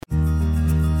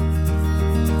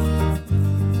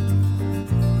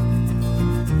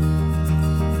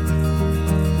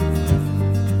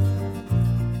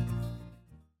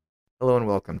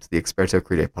to the Experto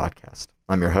Crede podcast.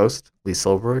 I'm your host, Lee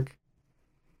Silberg,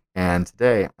 and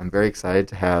today I'm very excited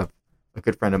to have a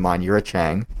good friend of mine, Yura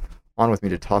Chang, on with me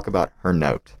to talk about her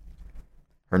note.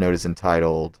 Her note is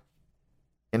entitled,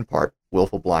 in part,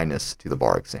 Willful Blindness to the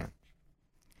Bar Exam.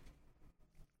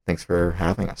 Thanks for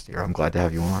having us, Yura. I'm glad to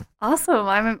have you on. Awesome.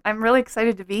 I'm really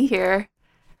excited to be here.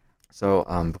 So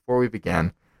before we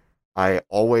begin, I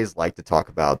always like to talk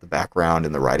about the background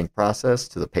and the writing process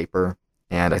to the paper,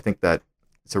 and I think that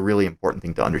it's a really important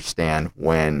thing to understand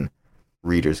when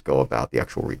readers go about the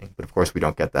actual reading. But of course, we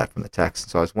don't get that from the text.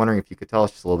 So I was wondering if you could tell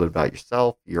us just a little bit about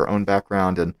yourself, your own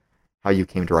background, and how you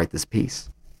came to write this piece.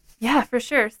 Yeah, for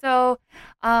sure. So,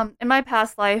 in my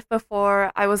past life,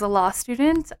 before I was a law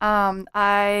student,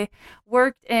 I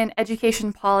worked in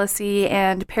education policy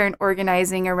and parent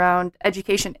organizing around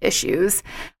education issues.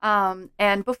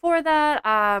 And before that,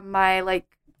 my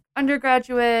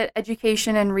undergraduate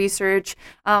education and research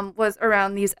was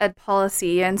around these ed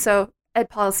policy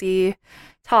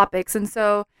topics. And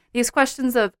so these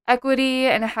questions of equity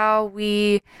and how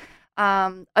we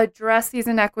address these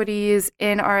inequities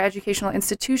in our educational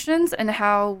institutions and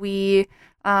how we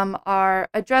are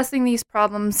addressing these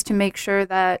problems to make sure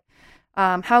that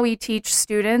how we teach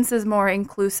students is more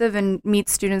inclusive and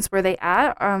meets students where they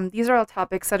at. These are all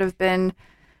topics that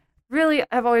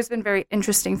have always been very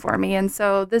interesting for me. And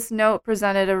so this note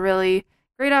presented a really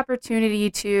great opportunity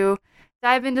to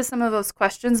dive into some of those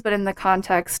questions, but in the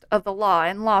context of the law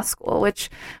and law school, which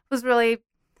was really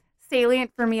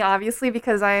salient for me, obviously,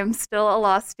 because I am still a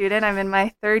law student. I'm in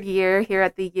my third year here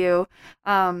at the U.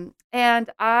 And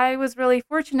I was really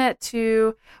fortunate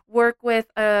to work with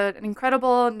an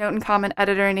incredible Note and Comment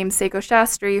editor named Seiko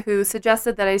Shastri, who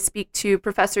suggested that I speak to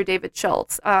Professor David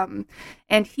Schultz.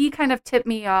 And he kind of tipped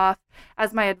me off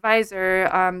as my advisor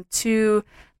to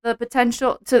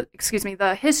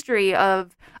the history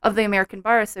of the American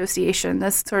Bar Association,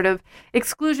 this sort of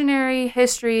exclusionary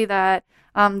history that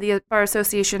the Bar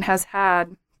Association has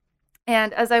had.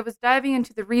 And as I was diving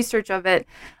into the research of it,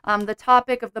 the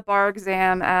topic of the bar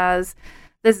exam as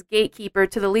this gatekeeper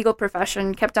to the legal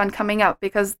profession kept on coming up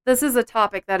because this is a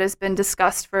topic that has been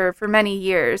discussed for many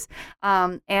years.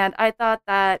 And I thought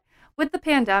that with the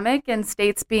pandemic and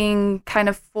states being kind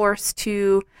of forced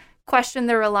to question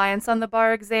their reliance on the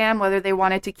bar exam, whether they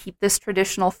wanted to keep this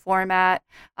traditional format,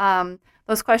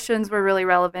 those questions were really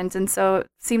relevant, and so it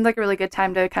seemed like a really good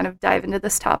time to kind of dive into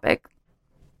this topic.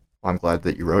 Well, I'm glad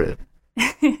that you wrote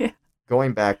it.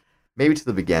 Going back maybe to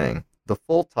the beginning, the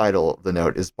full title of the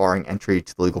note is Barring Entry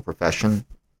to the Legal Profession,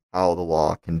 How the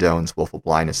Law Condones Willful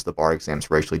Blindness to the Bar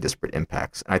Exam's Racially Disparate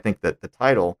Impacts. And I think that the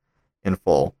title in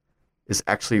full is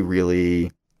actually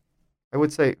really, I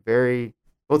would say, very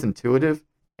both intuitive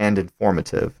and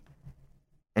informative.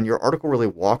 And your article really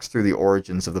walks through the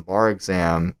origins of the bar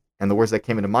exam. And the words that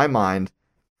came into my mind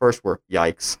first were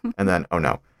yikes, and then oh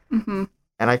no. Mm-hmm.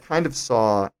 And I kind of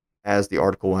saw, as the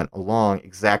article went along,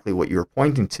 exactly what you were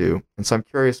pointing to. And so I'm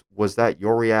curious, was that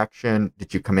your reaction?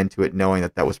 Did you come into it knowing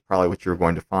that that was probably what you were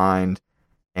going to find?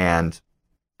 And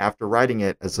after writing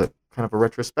it as a kind of a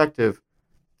retrospective,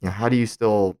 how do you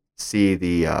still see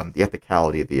the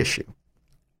ethicality of the issue?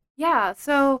 Yeah,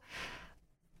 so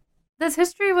this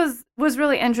history was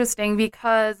really interesting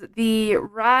because the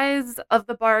rise of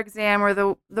the bar exam, or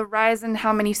the rise in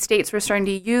how many states were starting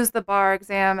to use the bar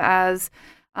exam as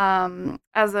a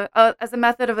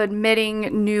method of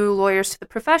admitting new lawyers to the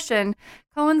profession,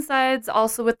 coincides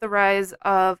also with the rise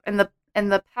of and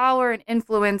the power and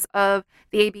influence of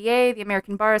the ABA, the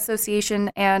American Bar Association,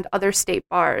 and other state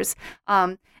bars.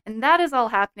 And that is all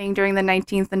happening during the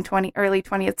 19th and early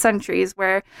 20th centuries,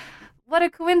 where what a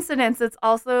coincidence. It's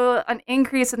also an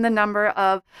increase in the number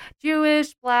of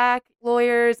Jewish, Black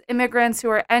lawyers, immigrants who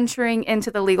are entering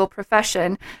into the legal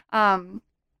profession. And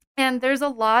there's a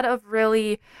lot of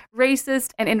really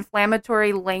racist and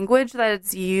inflammatory language that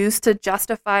is used to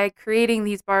justify creating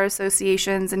these bar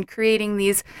associations and creating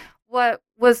these what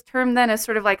was termed then as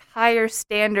sort of like higher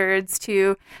standards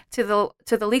to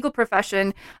the legal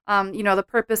profession. The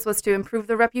purpose was to improve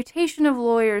the reputation of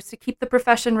lawyers, to keep the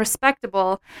profession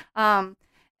respectable. And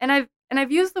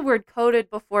I've used the word coded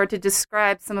before to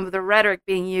describe some of the rhetoric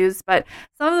being used, but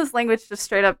some of this language just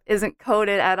straight up isn't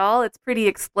coded at all. It's pretty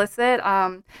explicit.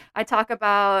 I talk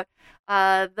about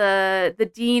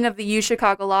the dean of the U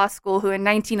Chicago Law School, who in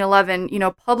 1911,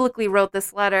 publicly wrote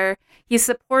this letter. He's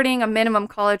supporting a minimum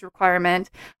college requirement,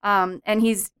 and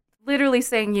he's literally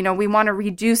saying, we want to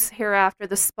reduce hereafter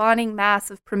the spawning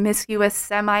mass of promiscuous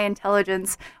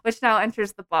semi-intelligence, which now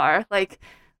enters the bar. Like,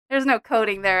 there's no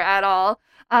coding there at all.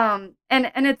 And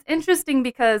it's interesting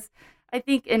because I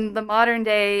think in the modern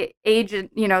day age,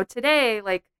 today,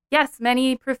 like yes,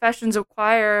 many professions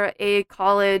require a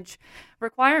college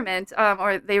requirement,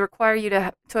 or they require you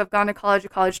to have gone to college, a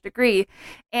college degree,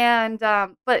 and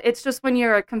but it's just when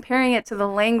you're comparing it to the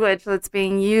language that's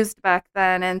being used back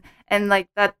then, and like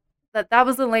that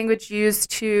was the language used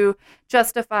to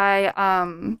justify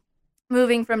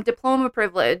moving from diploma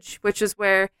privilege, which is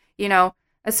where,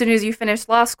 as soon as you finish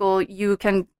law school, you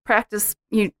practice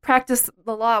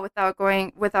the law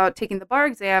without taking the bar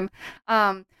exam.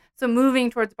 So moving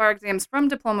towards bar exams from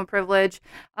diploma privilege,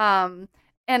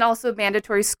 and also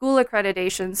mandatory school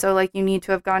accreditation. So like you need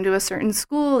to have gone to a certain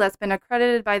school that's been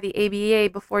accredited by the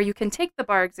ABA before you can take the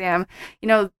bar exam.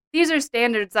 These are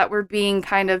standards that were being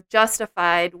kind of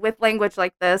justified with language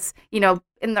like this,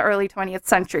 in the early 20th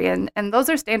century. And those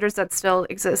are standards that still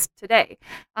exist today.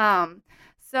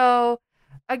 So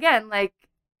again, like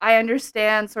I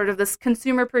understand sort of this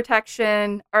consumer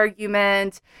protection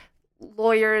argument.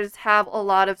 Lawyers have a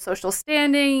lot of social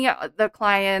standing. The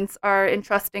clients are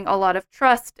entrusting a lot of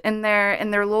trust in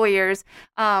their lawyers.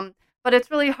 But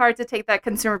it's really hard to take that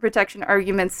consumer protection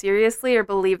argument seriously or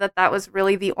believe that was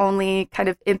really the only kind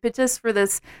of impetus for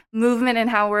this movement and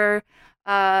how we're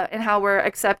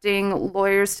accepting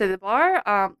lawyers to the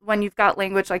bar when you've got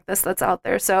language like this that's out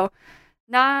there. So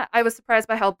I was surprised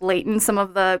by how blatant some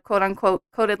of the quote unquote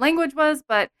coded language was,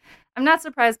 but I'm not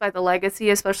surprised by the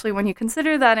legacy, especially when you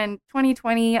consider that in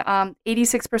 2020,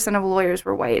 86% of lawyers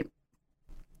were white.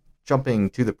 Jumping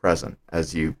to the present,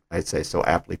 as I'd say, so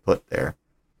aptly put there,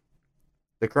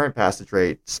 the current passage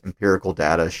rates empirical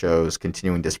data shows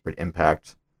continuing disparate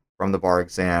impact from the bar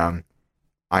exam.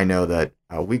 I know that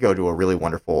we go to a really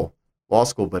wonderful law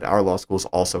school, but our law schools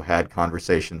also had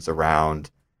conversations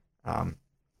around,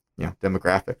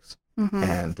 demographics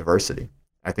and diversity.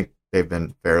 I think they've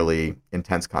been fairly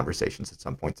intense conversations at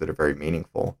some points that are very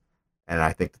meaningful. And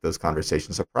I think that those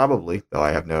conversations are probably, though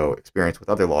I have no experience with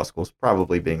other law schools,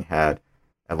 probably being had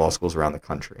at law schools around the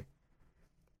country.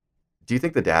 Do you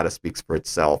think the data speaks for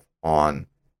itself on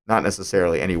not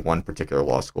necessarily any one particular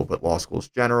law school, but law schools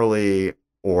generally,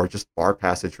 or just bar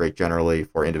passage rate generally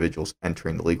for individuals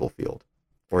entering the legal field?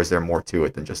 Or is there more to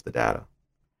it than just the data?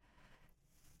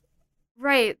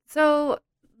 Right. So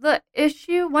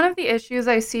one of the issues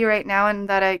I see right now and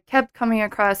that I kept coming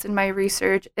across in my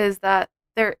research is that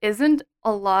there isn't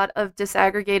a lot of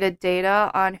disaggregated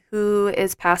data on who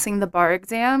is passing the bar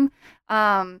exam.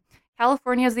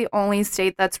 California is the only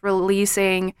state that's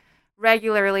releasing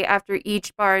regularly after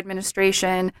each bar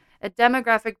administration a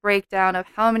demographic breakdown of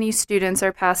how many students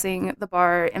are passing the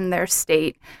bar in their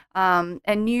state.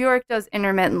 And New York does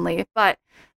intermittently, but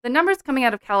the numbers coming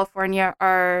out of California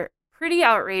are pretty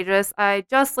outrageous. I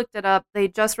just looked it up. They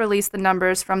just released the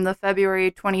numbers from the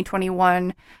February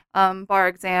 2021 bar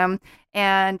exam,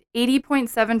 and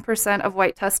 80.7% of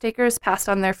white test takers passed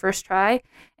on their first try.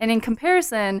 And in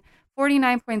comparison,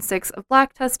 49.6% of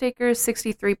Black test takers,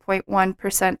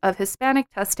 63.1% of Hispanic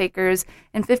test takers,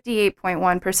 and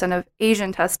 58.1% of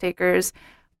Asian test takers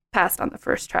passed on the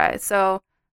first try. So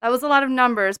that was a lot of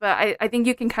numbers, but I think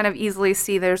you can kind of easily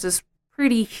see there's this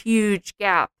pretty huge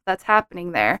gap that's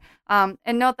happening there. And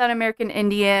note that American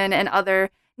Indian and other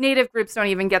Native groups don't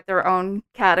even get their own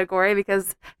category,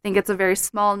 because I think it's a very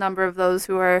small number of those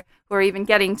who are even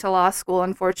getting to law school,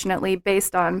 unfortunately,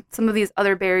 based on some of these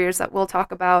other barriers that we'll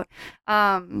talk about.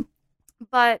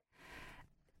 But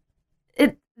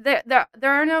there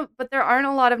aren't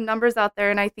a lot of numbers out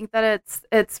there, and I think that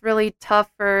it's really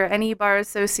tough for any bar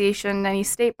association, any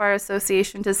state bar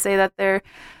association, to say that they're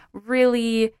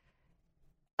really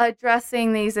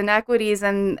addressing these inequities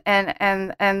and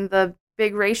the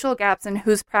big racial gaps in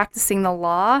who's practicing the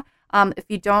law, if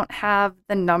you don't have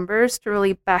the numbers to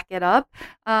really back it up.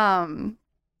 And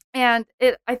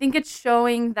I think it's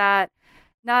showing that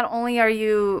not only are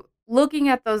you looking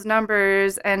at those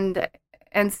numbers and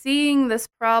seeing this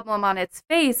problem on its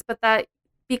face, but that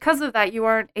because of that, you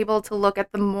aren't able to look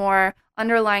at the more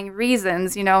underlying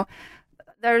reasons. I'm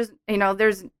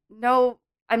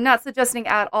not suggesting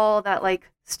at all that like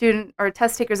student or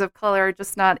test takers of color are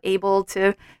just not able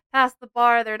to pass the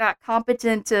bar. They're not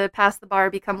competent to pass the bar,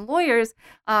 become lawyers.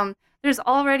 There's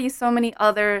already so many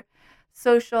other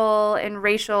social and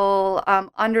racial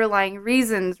underlying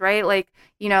reasons, right? Like,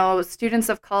 students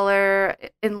of color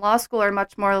in law school are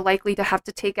much more likely to have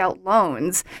to take out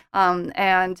loans.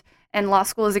 And law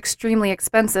school is extremely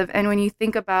expensive. And when you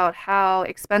think about how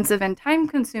expensive and time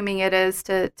consuming it is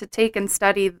to take and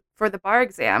study for the bar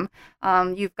exam,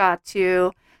 you've got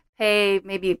to pay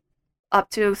maybe up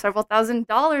to several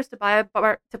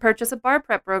 $1,000s to purchase a bar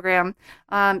prep program.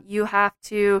 You have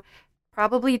to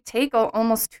probably take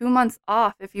almost 2 months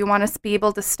off if you want to be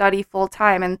able to study full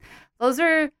time. And those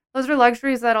are those are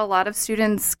luxuries that a lot of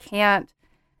students can't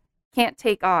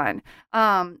take on.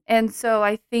 And so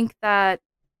I think that,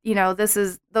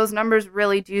 those numbers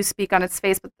really do speak on its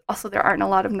face, but also there aren't a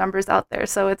lot of numbers out there.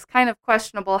 So it's kind of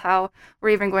questionable how we're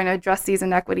even going to address these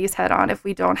inequities head on if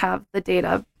we don't have the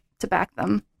data to back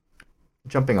them.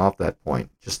 Jumping off that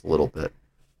point just a little bit,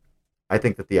 I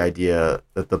think that the idea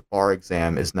that the bar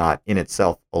exam is not in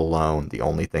itself alone the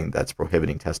only thing that's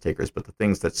prohibiting test takers, but the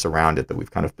things that surround it that we've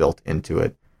kind of built into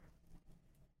it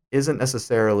isn't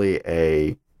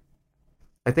necessarily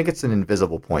I think it's an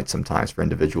invisible point sometimes for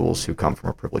individuals who come from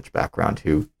a privileged background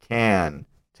who can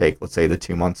take, let's say, the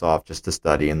 2 months off just to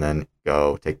study and then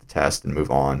go take the test and move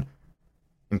on,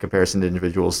 in comparison to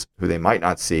individuals who they might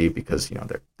not see because,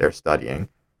 they're studying,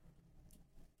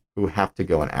 who have to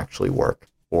go and actually work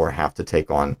or have to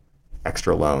take on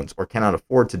extra loans or cannot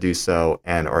afford to do so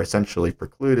and are essentially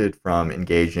precluded from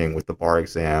engaging with the bar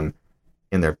exam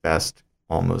in their best,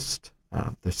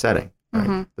 their setting. Right?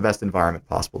 Mm-hmm. The best environment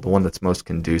possible, the one that's most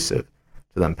conducive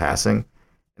to them passing.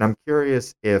 And I'm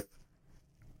curious if,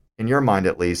 in your mind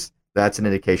at least, that's an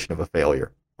indication of a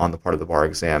failure on the part of the bar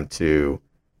exam to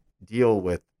deal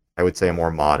with, I would say, a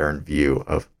more modern view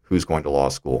of who's going to law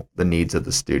school, the needs of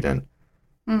the student,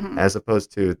 mm-hmm. as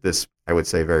opposed to this, I would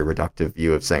say, very reductive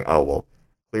view of saying, oh, well,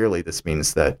 clearly this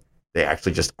means that they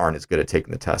actually just aren't as good at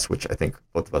taking the test, which I think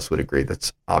both of us would agree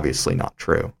that's obviously not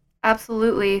true.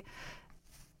 Absolutely.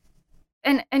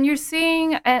 And you're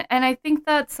seeing, and I think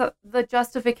that's the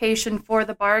justification for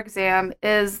the bar exam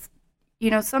is,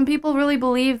 some people really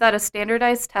believe that a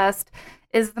standardized test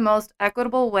is the most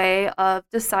equitable way of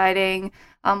deciding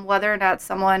whether or not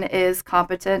someone is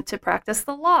competent to practice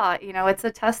the law. It's a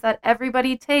test that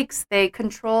everybody takes. They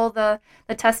control the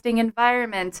testing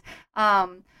environment.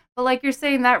 But like you're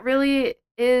saying, that really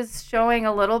is showing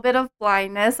a little bit of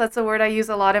blindness. That's a word I use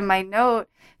a lot in my note,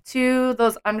 to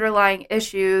those underlying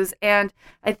issues. And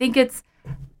I think it's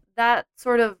that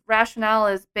sort of rationale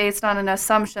is based on an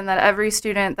assumption that every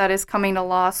student that is coming to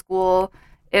law school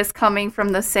is coming from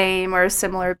the same or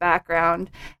similar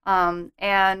background.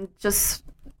 And just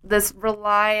this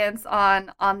reliance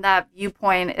on that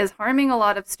viewpoint is harming a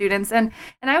lot of students. And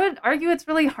I would argue it's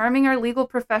really harming our legal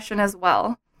profession as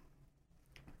well.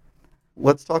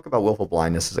 Let's talk about willful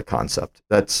blindness as a concept.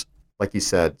 That's, like you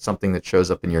said, something that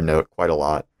shows up in your note quite a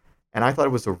lot. And I thought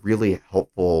it was a really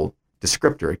helpful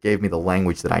descriptor. It gave me the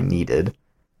language that I needed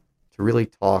to really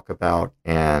talk about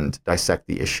and dissect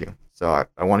the issue. So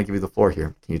I want to give you the floor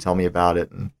here. Can you tell me about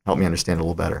it and help me understand it a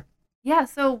little better? Yeah,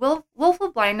 so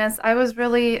willful blindness, I was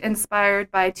really inspired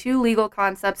by two legal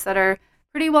concepts that are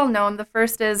pretty well known. The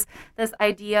first is this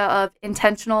idea of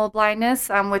intentional blindness,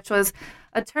 which was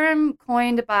a term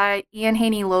coined by Ian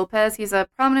Haney Lopez. He's a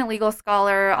prominent legal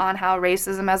scholar on how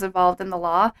racism has evolved in the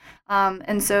law.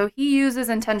 And so he uses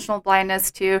intentional blindness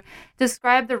to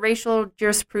describe the racial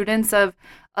jurisprudence of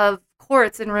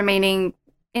courts in remaining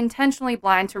intentionally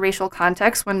blind to racial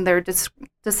context when they're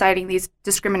deciding these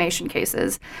discrimination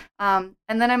cases. And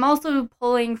then I'm also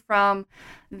pulling from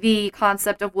the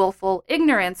concept of willful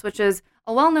ignorance, which is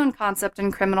a well-known concept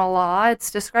in criminal law.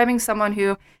 It's describing someone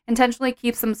who intentionally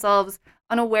keeps themselves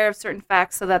unaware of certain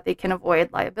facts so that they can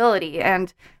avoid liability.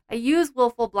 And I use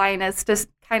willful blindness to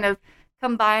kind of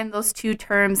combine those two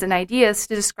terms and ideas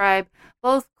to describe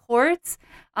both courts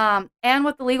and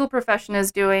what the legal profession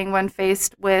is doing when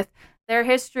faced with their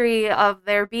history of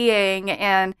their being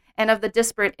and of the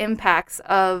disparate impacts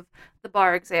of the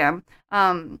bar exam.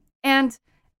 And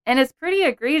it's pretty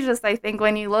egregious, I think,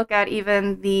 when you look at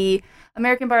even the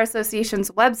American Bar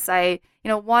Association's website.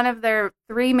 One of their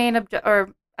three main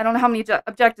I don't know how many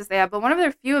objectives they have, but one of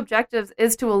their few objectives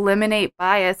is to eliminate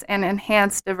bias and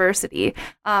enhance diversity.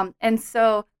 And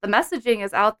so the messaging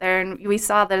is out there, and we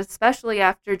saw that especially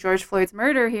after George Floyd's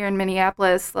murder here in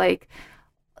Minneapolis, like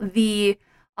the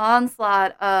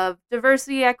onslaught of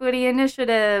diversity, equity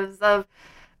initiatives, of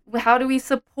how do we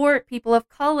support people of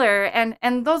color,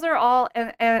 and those are all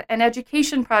and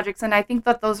education projects, and I think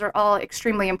that those are all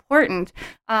extremely important.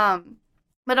 But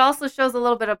it also shows a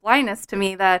little bit of blindness to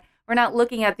me that we're not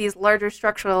looking at these larger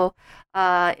structural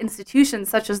institutions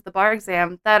such as the bar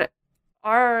exam that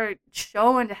are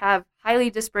shown to have highly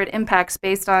disparate impacts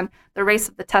based on the race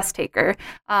of the test taker.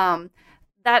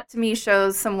 That to me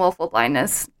shows some willful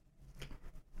blindness.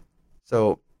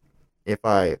 So if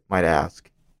I might ask,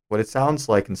 what it sounds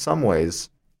like in some ways,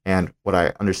 and what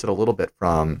I understood a little bit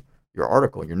from your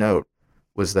article, your note,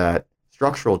 was that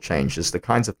structural changes, the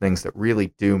kinds of things that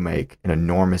really do make an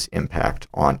enormous impact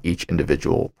on each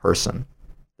individual person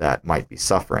that might be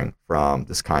suffering from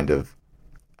this kind of,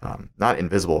 not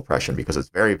invisible oppression, because it's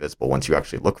very visible once you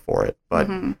actually look for it, but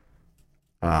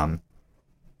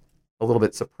a little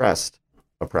bit suppressed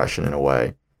oppression in a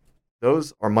way,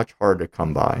 those are much harder to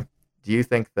come by. Do you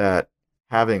think that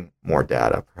having more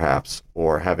data, perhaps,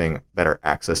 or having better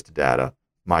access to data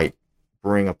might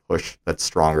bring a push that's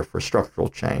stronger for structural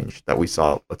change that we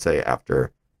saw, let's say,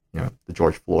 after the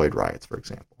George Floyd riots, for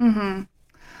example? Mm-hmm.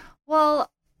 Well,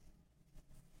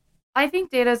 I think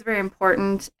data is very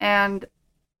important, and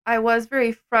I was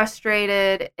very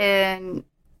frustrated in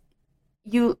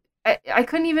I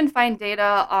couldn't even find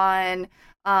data on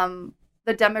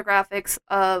the demographics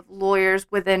of lawyers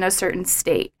within a certain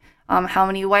state. How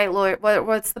many white lawyers,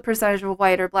 what's the percentage of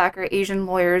white or black or Asian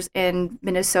lawyers in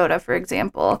Minnesota, for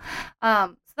example?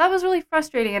 So that was really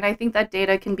frustrating, and I think that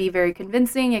data can be very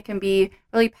convincing. It can be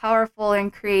really powerful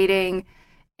in creating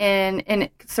in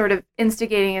sort of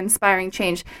instigating, inspiring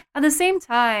change. At the same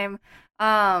time,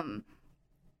 I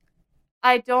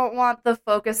don't want the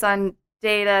focus on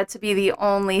data to be the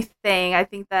only thing. I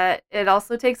think that it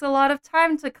also takes a lot of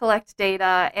time to collect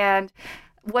data. And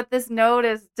what this note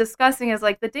is discussing is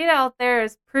like the data out there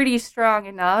is pretty strong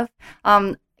enough.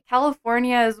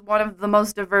 California is one of the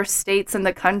most diverse states in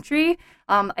the country.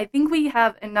 I think we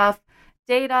have enough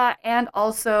data and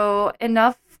also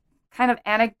enough kind of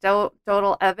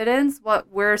anecdotal evidence, what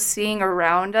we're seeing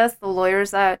around us, the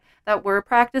lawyers that we're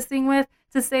practicing with,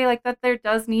 to say like that there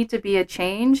does need to be a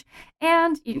change.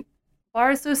 And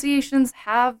bar associations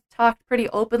have talked pretty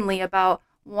openly about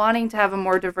wanting to have a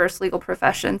more diverse legal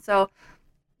profession. So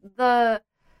the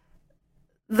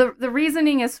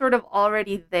reasoning is sort of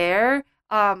already there,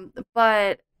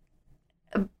 but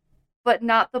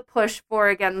not the push for,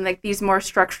 again, like these more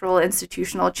structural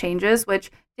institutional changes,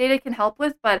 which data can help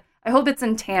with, but I hope it's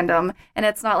in tandem, and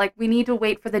it's not like we need to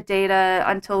wait for the data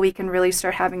until we can really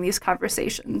start having these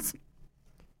conversations.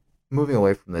 Moving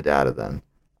away from the data then,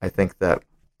 I think that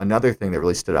another thing that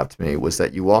really stood out to me was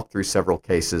that you walked through several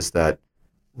cases that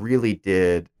really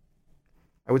did,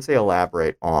 I would say,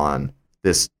 elaborate on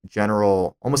this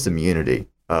general almost immunity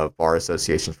of bar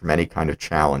associations from any kind of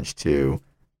challenge to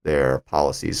their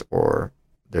policies or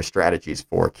their strategies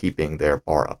for keeping their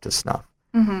bar up to snuff.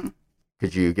 Mm-hmm.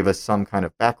 Could you give us some kind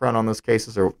of background on those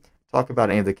cases, or talk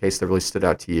about any of the cases that really stood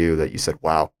out to you that you said,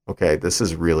 wow, okay, this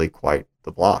is really quite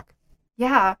the block?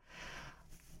 Yeah.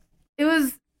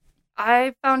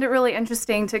 I found it really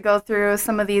interesting to go through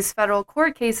some of these federal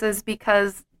court cases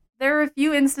because there are a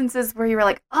few instances where you were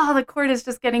like, oh, the court is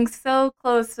just getting so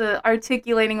close to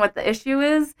articulating what the issue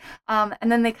is.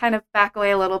 And then they kind of back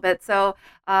away a little bit. So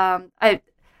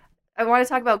I want to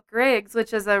talk about Griggs,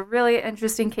 which is a really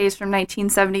interesting case from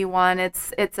 1971.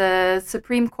 It's a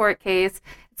Supreme Court case.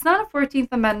 It's not a 14th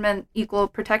Amendment Equal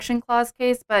Protection Clause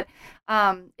case, but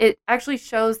it actually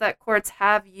shows that courts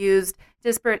have used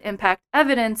disparate impact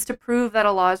evidence to prove that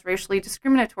a law is racially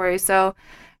discriminatory. So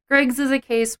Griggs is a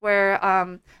case where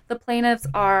the plaintiffs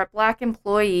are Black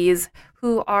employees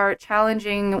who are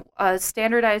challenging a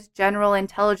standardized general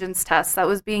intelligence test that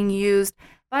was being used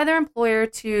by their employer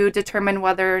to determine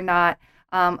whether or not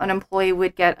an employee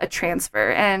would get a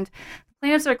transfer. And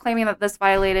plaintiffs are claiming that this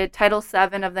violated Title VII of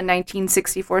the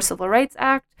 1964 Civil Rights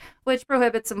Act, which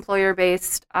prohibits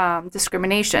employer-based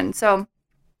discrimination. So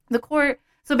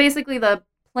basically the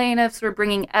plaintiffs were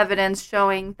bringing evidence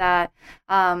showing that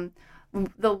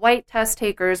the white test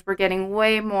takers were getting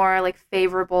way more like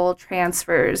favorable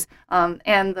transfers.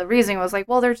 And the reasoning was like,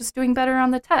 well, they're just doing better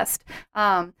on the test.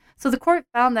 So the court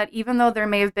found that even though there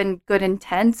may have been good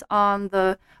intent on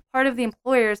the part of the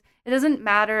employers, it doesn't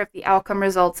matter if the outcome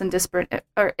results in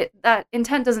that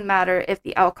intent doesn't matter if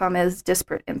the outcome is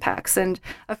disparate impacts. And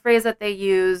a phrase that they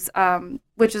use,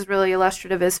 which is really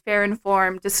illustrative, is fair,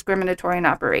 informed, discriminatory in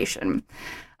operation.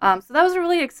 So that was a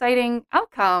really exciting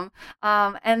outcome.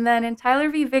 And then in Tyler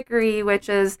v. Vickery, which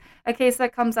is a case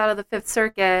that comes out of the Fifth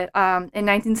Circuit in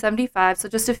 1975, so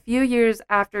just a few years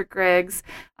after Griggs,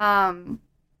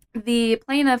 the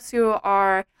plaintiffs, who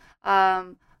are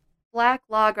Black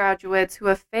law graduates who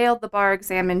have failed the bar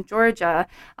exam in Georgia,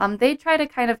 they try to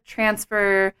kind of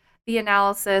transfer the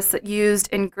analysis used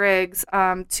in Griggs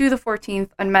to the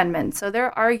 14th Amendment. So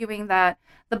they're arguing that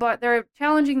they're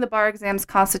challenging the bar exam's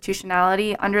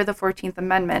constitutionality under the 14th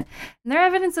Amendment. And their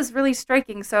evidence is really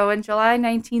striking. So in July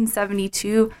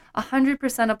 1972,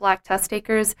 100% of Black test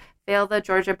takers failed the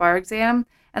Georgia bar exam.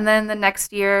 And then the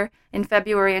next year, in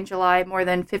February and July, more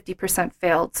than 50%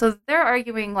 failed. So they're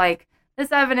arguing like,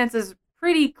 this evidence is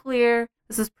pretty clear,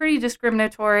 this is pretty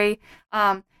discriminatory,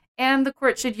 and the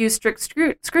court should use strict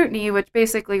scrutiny, which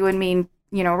basically would mean,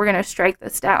 we're going to strike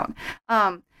this down.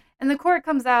 And the court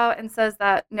comes out and says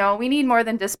that, no, we need more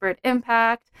than disparate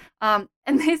impact. And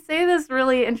they say this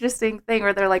really interesting thing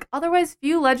where they're like, otherwise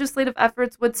few legislative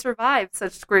efforts would survive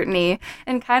such scrutiny.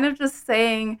 And kind of just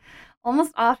saying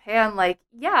almost offhand, like,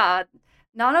 yeah,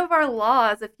 none of our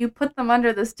laws, if you put them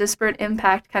under this disparate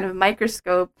impact kind of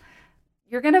microscope,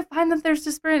 you're going to find that there's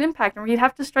disparate impact and we'd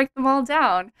have to strike them all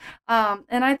down.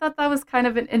 And I thought that was kind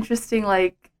of an interesting,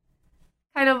 like,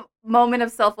 kind of moment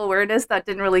of self-awareness that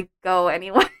didn't really go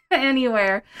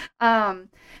anywhere.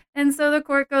 And so the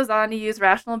court goes on to use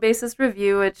rational basis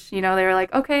review, which, they were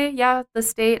like, okay, yeah, the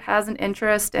state has an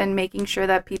interest in making sure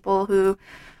that people who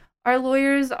are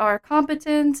lawyers are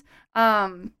competent.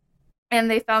 And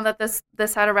they found that this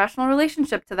had a rational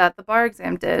relationship to that. The bar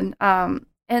exam did.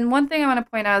 And one thing I want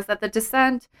to point out is that the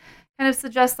dissent kind of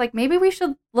suggests, like, maybe we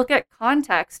should look at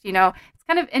context. It's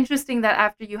kind of interesting that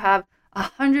after you have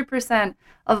 100%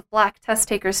 of Black test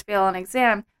takers fail an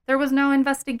exam, there was no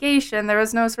investigation. There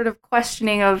was no sort of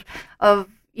questioning of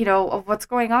what's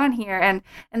going on here. And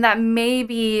that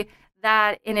maybe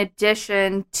that, in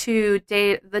addition to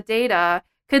the data,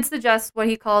 could suggest what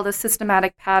he called a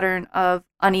systematic pattern of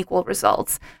unequal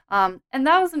results. And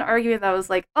that was an argument that was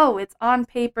like, oh, it's on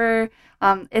paper,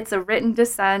 it's a written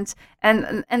dissent,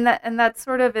 and that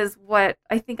sort of is what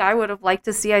I think I would have liked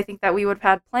to see. I think that we would have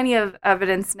had plenty of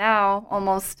evidence now,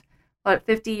 almost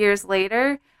 50 years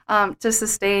later, to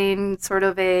sustain sort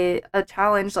of a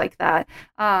challenge like that.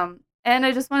 And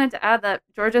I just wanted to add that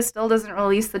Georgia still doesn't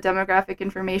release the demographic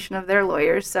information of their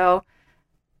lawyers, so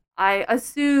I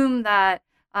assume that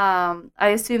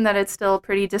it's still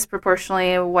pretty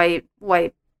disproportionately a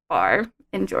white bar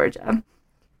in Georgia.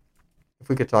 If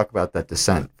we could talk about that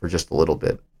dissent for just a little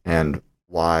bit and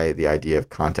why the idea of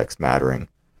context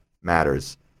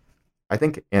matters. I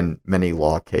think in many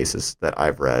law cases that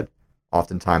I've read,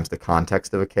 oftentimes the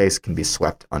context of a case can be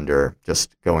swept under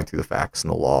just going through the facts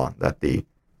and the law, that the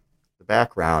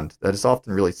background that is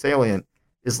often really salient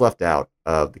is left out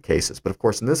of the cases. But of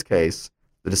course, in this case,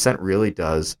 the dissent really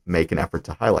does make an effort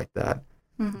to highlight that.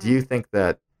 Mm-hmm. Do you think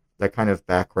that that kind of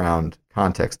background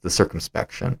context, the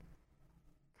circumspection,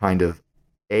 kind of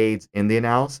aids in the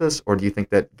analysis, or do you think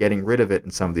that getting rid of it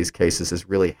in some of these cases is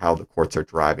really how the courts are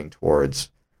driving towards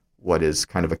what is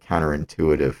kind of a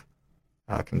counterintuitive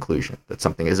conclusion, that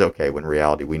something is okay when in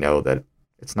reality we know that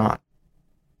it's not?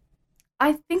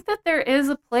 I think that there is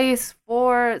a place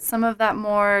for some of that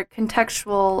more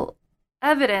contextual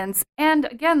evidence. And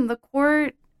again,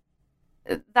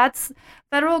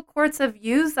 federal courts have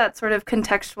used that sort of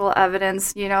contextual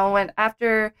evidence, when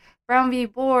after Brown v.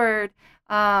 Board,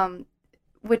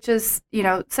 which is,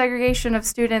 segregation of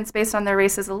students based on their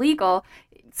race is illegal,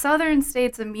 Southern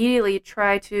states immediately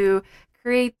try to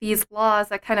create these laws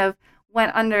that kind of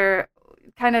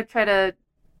try to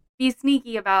be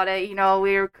sneaky about it.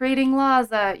 We're creating laws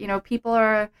that,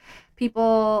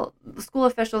 school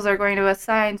officials are going to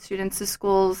assign students to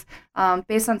schools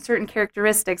based on certain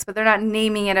characteristics, but they're not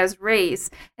naming it as race.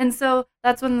 And so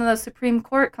that's when the Supreme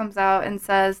Court comes out and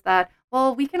says that,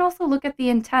 well, we can also look at the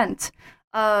intent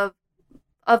of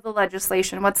the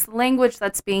legislation, what's the language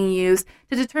that's being used,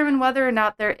 to determine whether or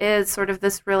not there is sort of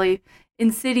this really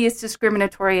insidious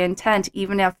discriminatory intent,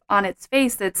 even if on its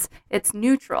face it's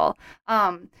neutral.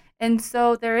 And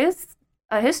so there is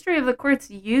a history of the courts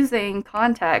using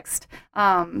context.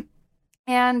 And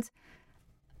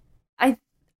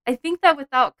I think that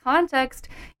without context,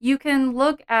 you can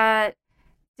look at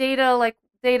data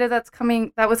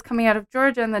that was coming out of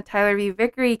Georgia in the Tyler v.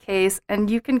 Vickery case, and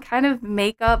you can kind of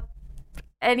make up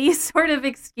any sort of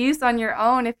excuse on your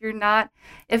own if you're not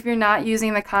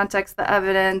using the context, the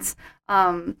evidence.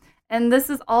 And this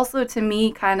is also, to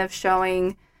me, kind of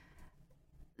showing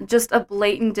just a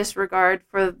blatant disregard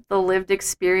for the lived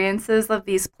experiences of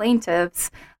these plaintiffs,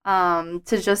 to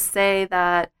just say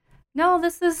that, no,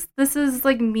 this is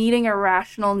like meeting a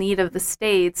rational need of the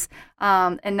states,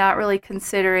 and not really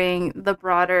considering the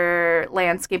broader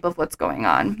landscape of what's going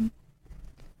on.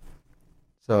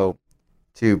 So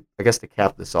to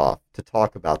cap this off, to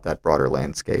talk about that broader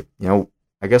landscape,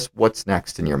 I guess what's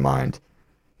next in your mind?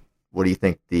 What do you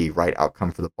think the right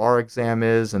outcome for the bar exam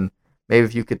is? And maybe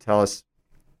if you could tell us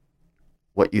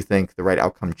what you think the right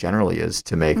outcome generally is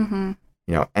to make,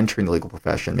 entering the legal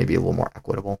profession maybe a little more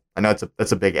equitable. I know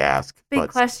that's a big ask. Big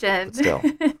question. But still.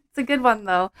 It's a good one,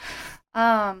 though.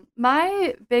 I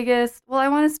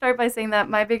want to start by saying that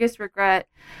my biggest regret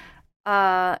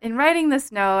in writing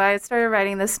this note, I started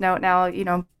writing this note now,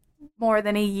 more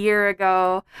than a year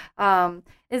ago,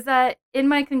 is that in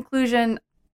my conclusion,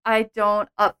 I don't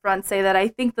upfront say that I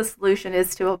think the solution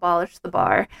is to abolish the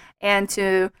bar and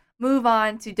to move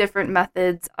on to different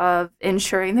methods of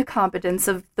ensuring the competence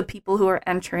of the people who are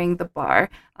entering the bar.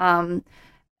 And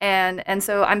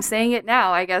so I'm saying it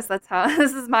now. I guess that's how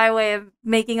this is my way of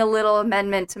making a little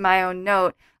amendment to my own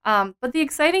note. But the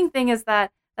exciting thing is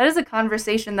that is a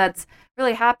conversation that's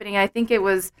really happening. I think it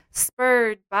was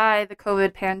spurred by the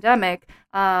COVID pandemic.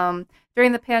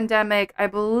 During the pandemic, I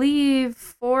believe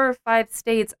 4 or 5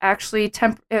 states actually,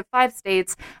 5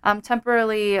 states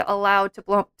temporarily allowed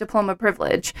diploma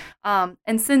privilege.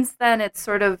 And since then, it's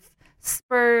sort of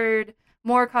spurred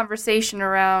more conversation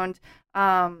around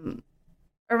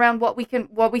what we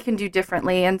can do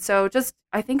differently. And so just,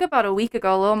 I think about a week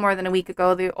ago, a little more than a week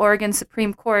ago, the Oregon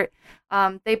Supreme Court,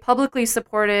 they publicly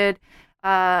supported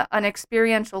an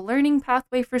experiential learning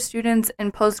pathway for students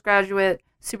and postgraduate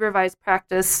supervised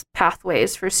practice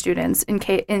pathways for students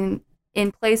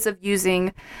in place of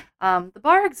using the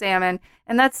bar exam.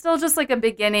 And that's still just like a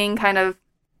beginning kind of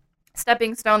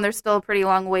stepping stone. There's still a pretty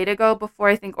long way to go before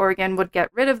I think Oregon would get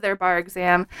rid of their bar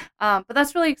exam. But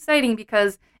that's really exciting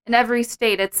because in every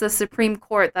state, it's the Supreme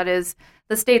Court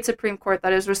the state Supreme Court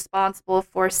that is responsible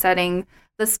for setting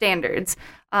the standards.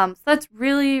 So that's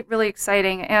really, really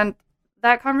exciting. And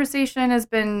that conversation has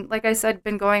been, like I said,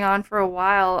 been going on for a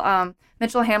while.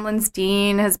 Mitchell Hamlin's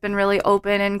dean has been really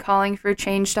open and calling for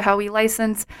change to how we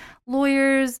license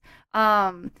lawyers.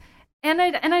 And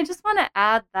I just want to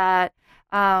add that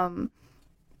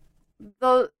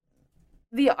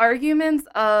the arguments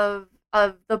of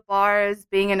the bar as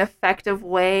being an effective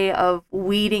way of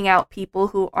weeding out people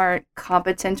who aren't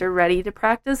competent or ready to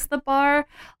practice the bar,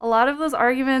 a lot of those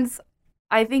arguments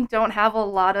I think don't have a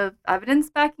lot of evidence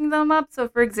backing them up. So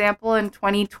for example, in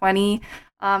 2020,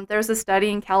 there's a study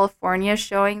in California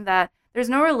showing that there's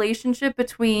no relationship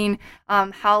between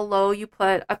how low you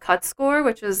put a cut score,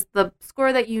 which is the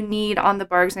score that you need on the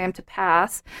bar exam to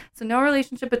pass. So no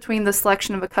relationship between the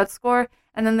selection of a cut score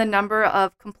and then the number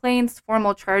of complaints,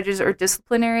 formal charges, or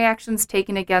disciplinary actions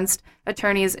taken against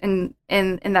attorneys in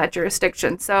that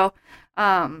jurisdiction. So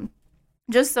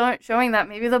just showing that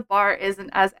maybe the bar isn't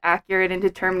as accurate in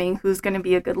determining who's going to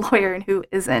be a good lawyer and who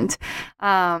isn't.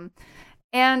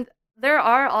 And there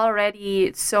are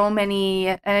already so many,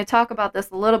 and I talk about this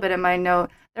a little bit in my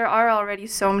note, there are already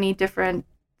so many different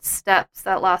steps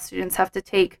that law students have to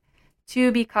take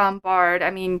to become barred.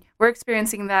 I mean, we're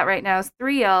experiencing that right now as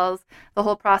 3 Ls, the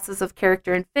whole process of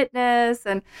character and fitness.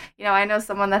 And, I know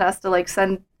someone that has to like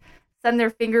send their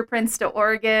fingerprints to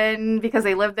Oregon because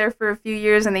they lived there for a few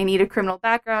years and they need a criminal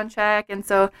background check. And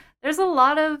so there's a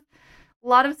lot of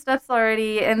steps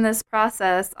already in this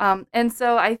process. And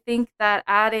so I think that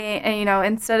adding,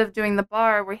 instead of doing the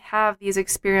bar, we have these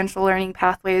experiential learning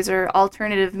pathways or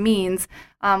alternative means,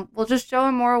 will just show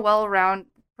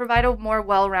provide a more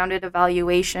well-rounded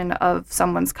evaluation of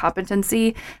someone's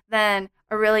competency than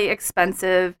a really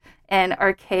expensive and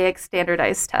archaic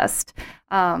standardized test.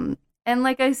 And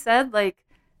like I said,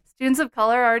 students of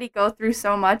color already go through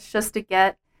so much just to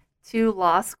get to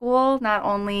law school. Not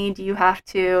only do you have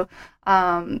to,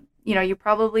 you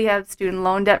probably have student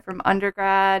loan debt from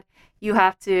undergrad. You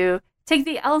have to take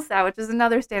the LSAT, which is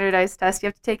another standardized test. You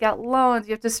have to take out loans.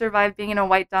 You have to survive being in a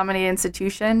white-dominated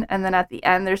institution. And then at the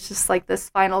end, there's just this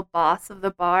final boss of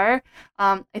the bar.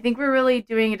 I think we're really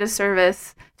doing a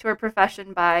disservice to our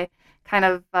profession by kind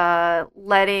of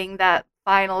letting that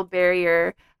final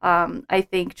barrier, I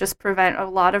think, just prevent a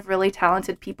lot of really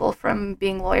talented people from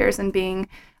being lawyers and being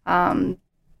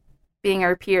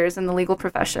our peers in the legal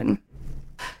profession.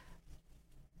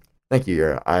 Thank you,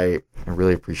 Yura. I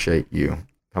really appreciate you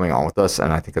coming on with us,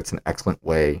 and I think that's an excellent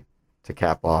way to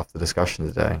cap off the discussion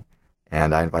today.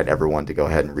 And I invite everyone to go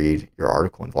ahead and read your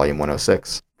article in Volume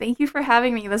 106. Thank you for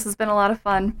having me. This has been a lot of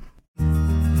fun.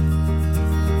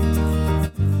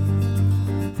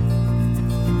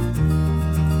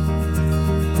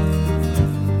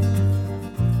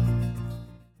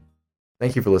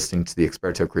 Thank you for listening to the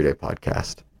Experto Crede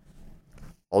podcast.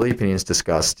 All the opinions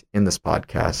discussed in this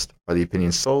podcast are the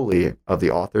opinions solely of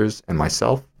the authors and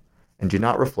myself, and do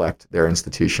not reflect their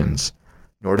institutions,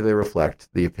 nor do they reflect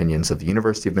the opinions of the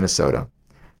University of Minnesota,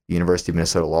 the University of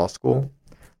Minnesota Law School,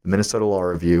 the Minnesota Law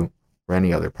Review, or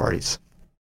any other parties.